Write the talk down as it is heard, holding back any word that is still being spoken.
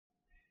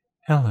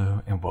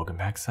Hello and welcome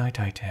back to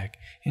Attiny85.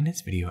 In this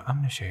video, I'm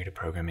going to show you how to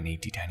program an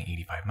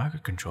Attiny85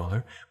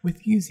 microcontroller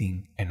with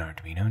using an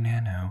Arduino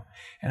Nano,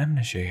 and I'm going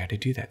to show you how to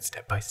do that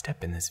step by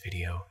step in this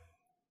video.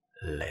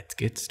 Let's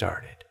get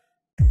started.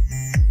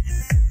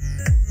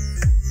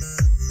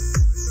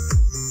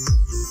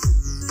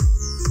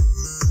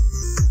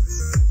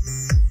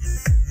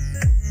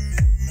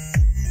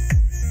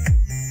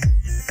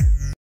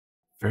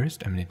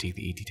 First, I'm going to take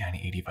the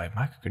Attiny85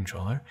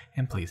 microcontroller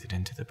and place it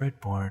into the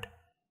breadboard.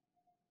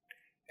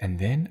 And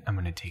then I'm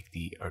going to take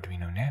the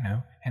Arduino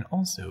Nano and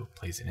also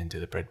place it into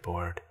the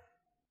breadboard.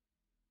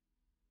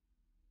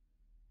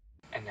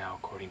 And now,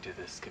 according to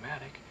the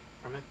schematic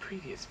from a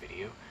previous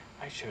video,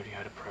 I showed you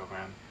how to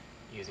program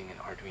using an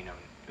Arduino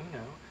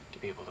Uno to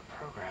be able to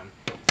program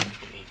an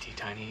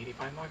Attiny85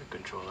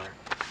 microcontroller.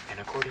 And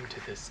according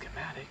to this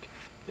schematic,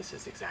 this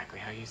is exactly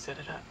how you set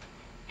it up.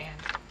 And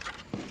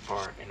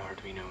for an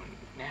Arduino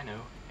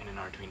Nano and an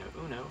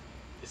Arduino Uno,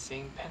 the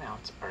same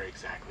pinouts are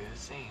exactly the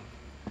same.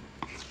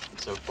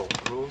 So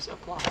both rules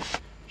apply.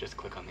 Just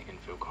click on the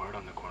info card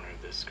on the corner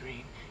of the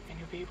screen and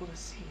you'll be able to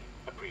see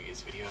a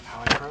previous video of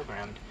how I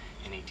programmed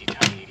an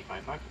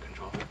Attiny85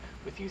 microcontroller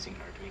with using an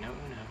Arduino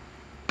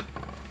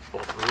Uno.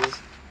 Both rules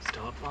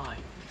still apply.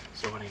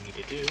 So what I need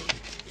to do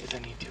is I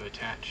need to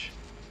attach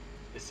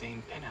the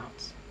same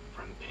pinouts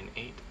from pin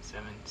 8,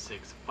 7,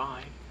 6,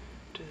 5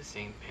 to the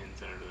same pins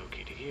that are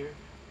located here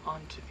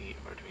onto the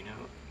Arduino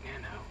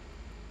Nano.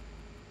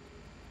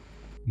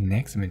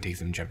 Next, I'm going to take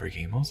some jumper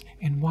cables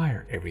and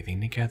wire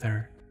everything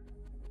together.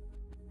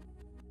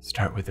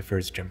 Start with the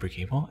first jumper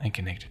cable and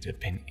connect it to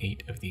pin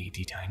 8 of the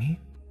Attiny,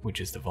 which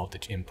is the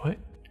voltage input,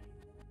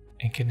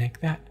 and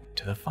connect that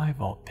to the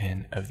 5V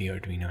pin of the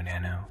Arduino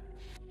Nano.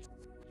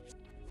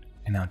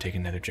 And now take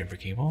another jumper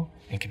cable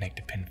and connect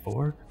to pin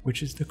 4,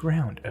 which is the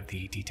ground of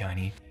the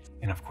Attiny,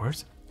 and of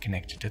course,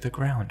 connect it to the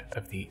ground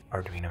of the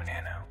Arduino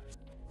Nano.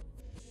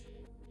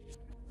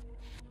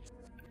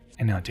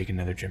 And now take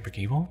another jumper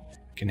cable,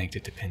 connect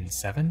it to pin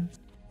 7,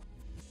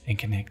 and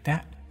connect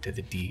that to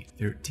the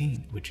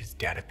D13, which is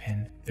data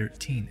pin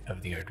 13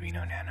 of the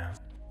Arduino Nano.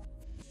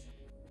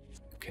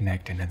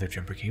 Connect another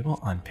jumper cable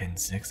on pin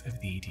 6 of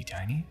the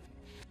Attiny,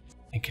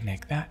 and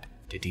connect that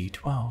to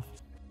D12,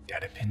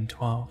 data pin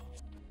 12.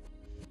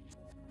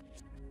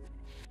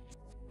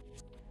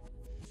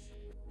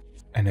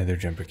 Another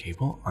jumper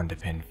cable onto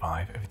pin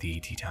 5 of the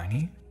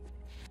Attiny,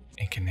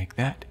 and connect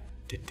that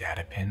to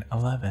data pin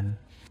 11.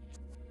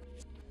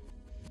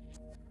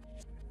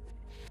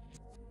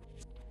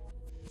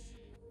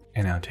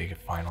 And now take a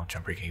final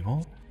jumper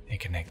cable and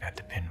connect that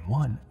to pin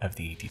 1 of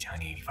the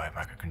Attiny85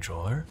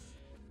 microcontroller,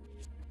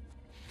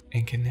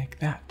 and connect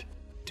that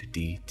to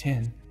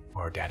D10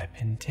 or data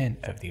pin 10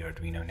 of the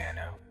Arduino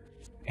Nano.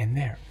 And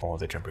there, all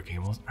the jumper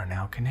cables are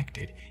now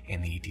connected,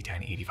 and the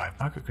Attiny85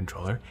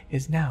 microcontroller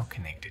is now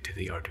connected to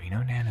the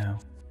Arduino Nano.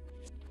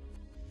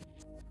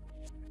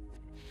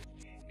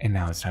 And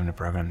now it's time to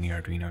program the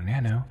Arduino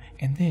Nano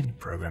and then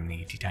program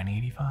the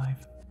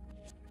Attiny85.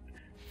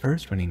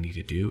 First, what I need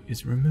to do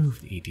is remove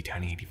the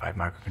Attiny85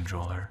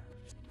 microcontroller,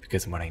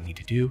 because what I need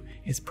to do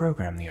is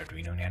program the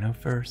Arduino Nano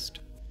first.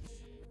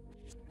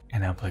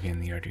 And I'll plug in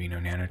the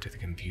Arduino Nano to the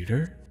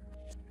computer.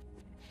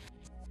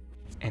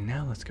 And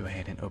now let's go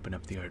ahead and open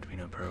up the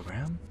Arduino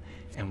program,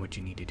 and what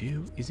you need to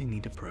do is you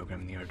need to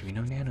program the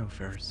Arduino Nano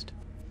first.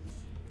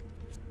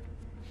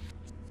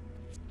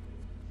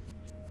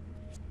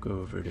 Go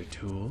over to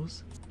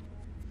Tools,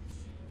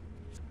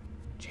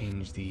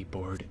 change the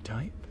board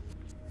type,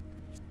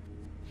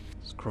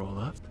 scroll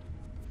up,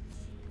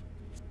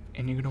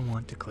 and you're going to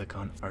want to click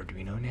on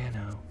Arduino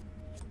Nano.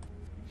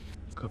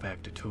 Go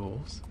back to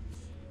Tools,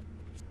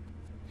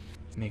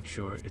 make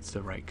sure it's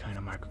the right kind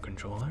of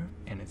microcontroller,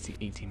 and it's the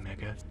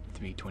ATmega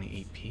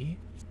 328P,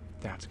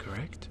 that's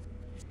correct.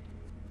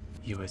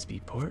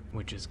 USB port,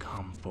 which is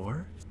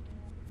COM4,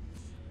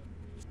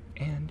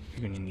 and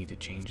you're going to need to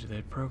change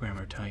the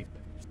programmer type.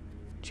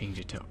 Change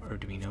it to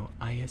Arduino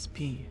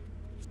ISP.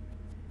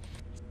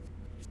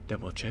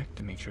 Double check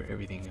to make sure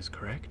everything is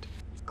correct.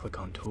 Click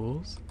on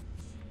Tools.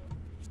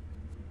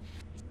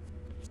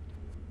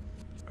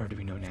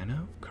 Arduino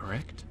Nano,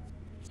 correct.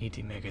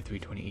 ATmega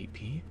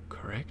 328P,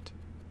 correct.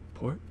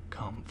 Port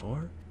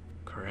COM4,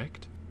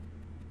 correct.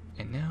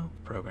 And now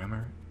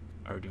Programmer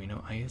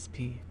Arduino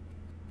ISP.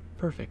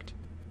 Perfect.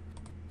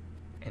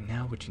 And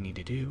now what you need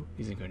to do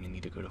is you're going to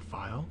need to go to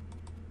File,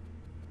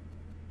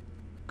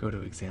 go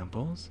to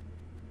Examples,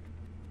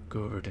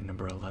 go over to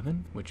number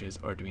 11, which is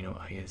Arduino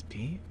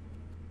ISP.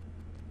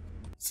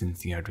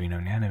 Since the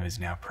Arduino Nano is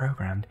now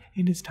programmed,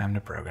 it is time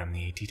to program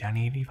the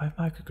Attiny85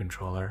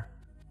 microcontroller.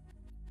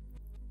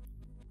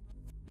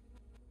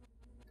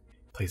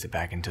 Place it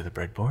back into the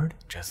breadboard,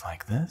 just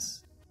like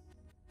this.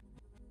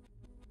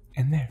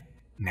 And there.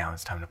 Now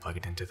it's time to plug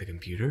it into the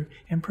computer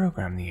and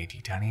program the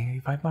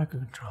Attiny85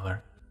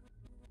 microcontroller.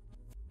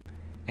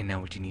 And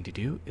now what you need to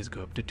do is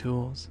go up to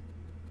Tools,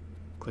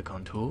 click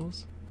on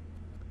Tools,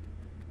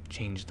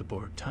 change the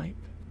board type,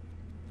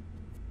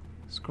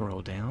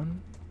 scroll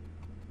down,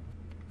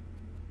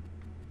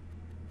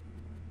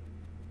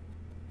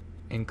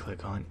 and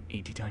click on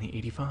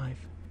Attiny85.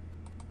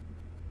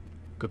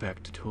 Go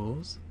back to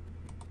Tools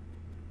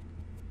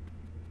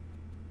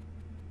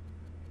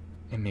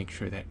and make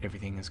sure that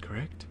everything is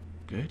correct.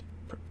 Good.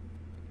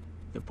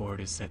 The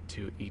board is set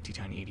to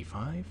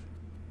Attiny85.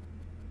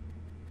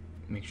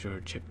 Make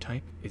sure chip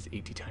type is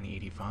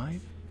Attiny85.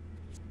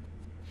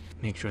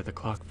 Make sure the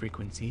clock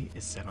frequency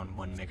is set on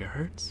 1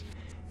 MHz.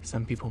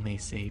 Some people may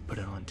say put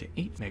it on to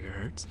 8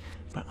 MHz,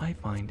 but I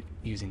find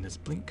using this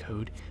blink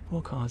code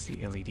will cause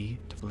the LED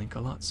to blink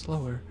a lot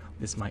slower.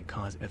 This might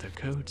cause other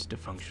codes to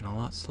function a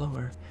lot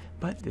slower,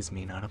 but this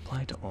may not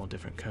apply to all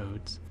different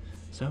codes.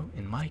 So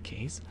in my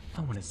case,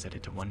 I want to set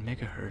it to 1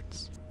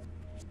 MHz.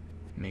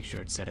 Make sure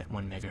it's set at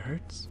 1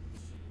 MHz.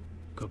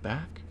 Go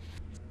back.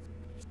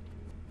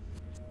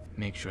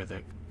 Make sure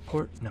the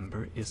port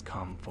number is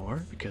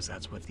COM4 because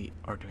that's what the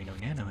Arduino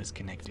Nano is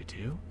connected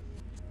to.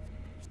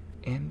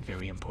 And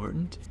very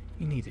important,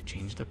 you need to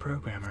change the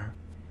programmer.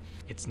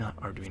 It's not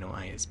Arduino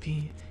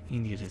ISP, you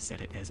need to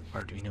set it as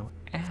Arduino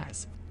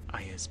as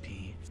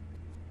ISP.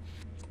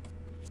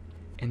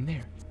 And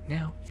there,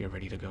 now you're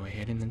ready to go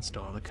ahead and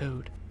install the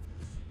code.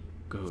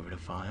 Go over to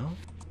File,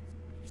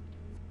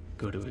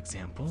 go to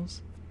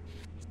Examples,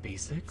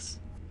 Basics,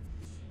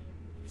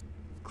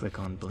 click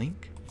on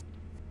Blink,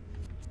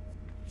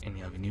 and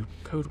you have a new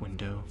code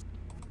window.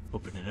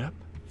 Open it up,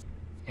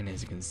 and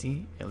as you can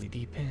see,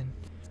 LED pin.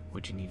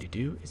 What you need to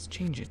do is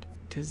change it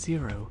to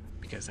 0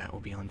 because that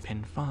will be on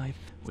pin 5,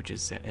 which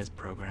is set as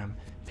program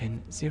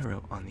pin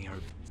 0 on the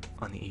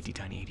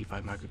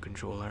Attiny85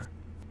 microcontroller.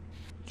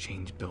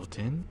 Change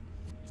built-in,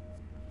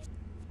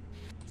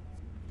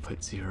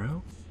 put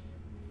 0,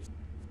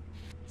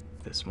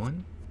 this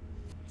one,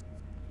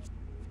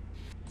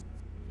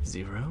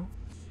 0,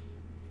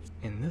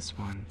 and this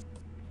one,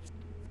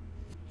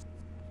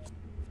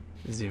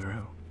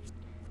 0.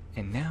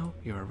 And now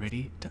you are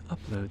ready to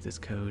upload this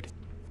code.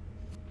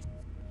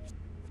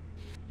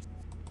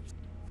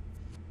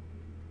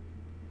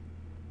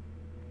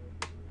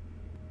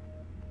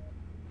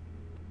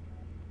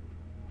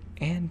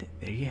 And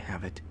there you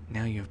have it.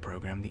 Now you have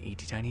programmed the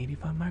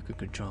Attiny85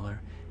 microcontroller.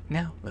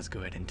 Now let's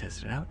go ahead and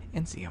test it out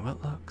and see how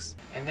it looks.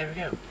 And there we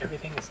go.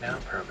 Everything is now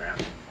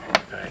programmed.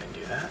 Go ahead and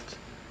do that.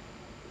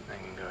 I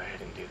can go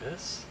ahead and do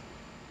this.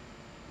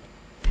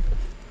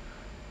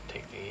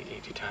 Take the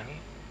Attiny,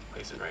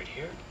 place it right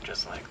here,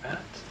 just like that.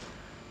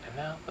 And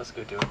now let's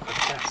go do a quick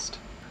test.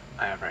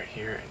 I have right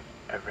here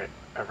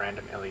a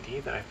random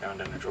LED that I found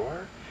in a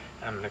drawer.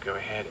 And I'm going to go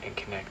ahead and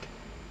connect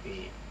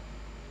the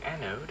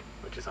anode,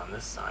 which is on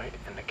this side,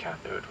 and the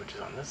cathode, which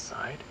is on this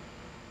side.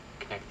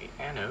 Connect the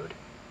anode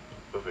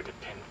over to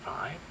pin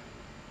 5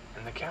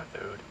 and the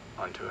cathode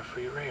onto a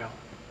free rail.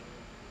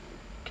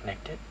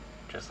 Connect it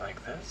just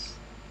like this.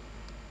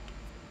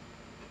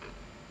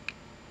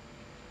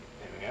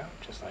 There we go,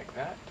 just like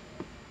that.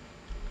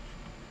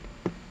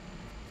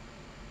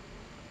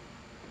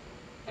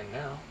 And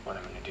now what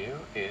I'm going to do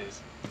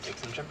is take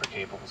some jumper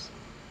cables.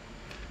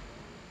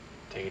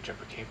 Take a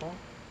jumper cable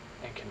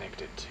and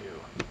connect it to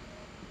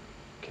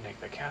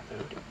connect the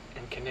cathode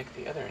and connect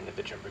the other end of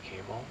the jumper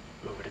cable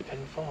over to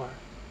pin 4.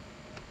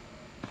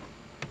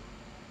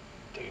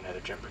 Take another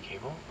jumper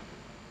cable,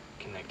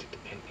 connect it to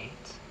pin 8,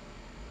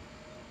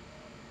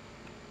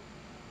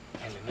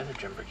 and another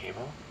jumper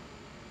cable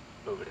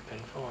over to pin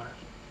 4.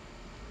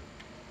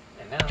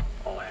 And now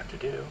all I have to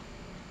do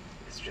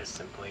is just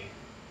simply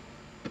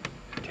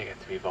take a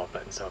 3-volt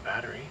button cell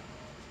battery.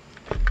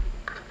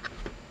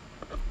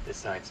 This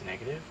side's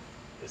negative,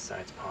 this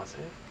side's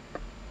positive.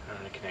 I'm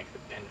going to connect the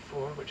pin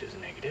 4, which is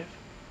negative,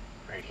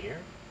 right here,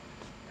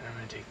 and I'm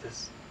going to take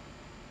this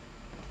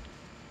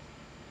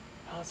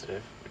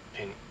positive with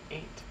pin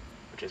 8,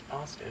 which is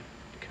positive,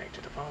 to connect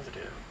it to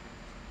positive.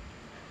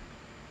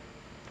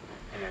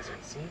 And as you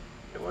can see,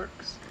 it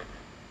works.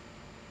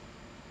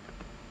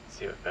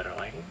 See with better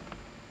lighting.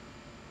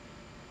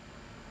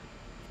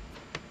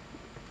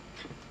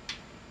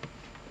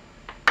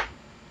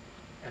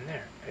 And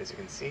there, as you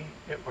can see,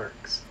 it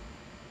works.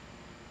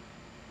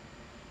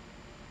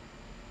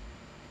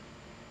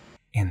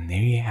 And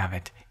there you have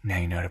it. Now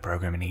you know how to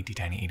program an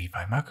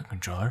Attiny85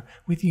 microcontroller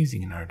with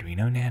using an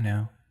Arduino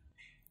Nano.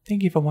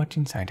 Thank you for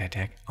watching SciTech.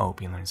 I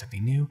hope you learned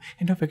something new,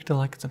 and don't forget to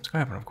like and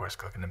subscribe, and of course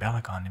click on the bell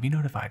icon to be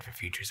notified for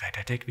future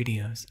SciTech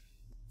videos.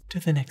 To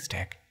the next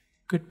tech,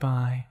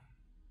 goodbye.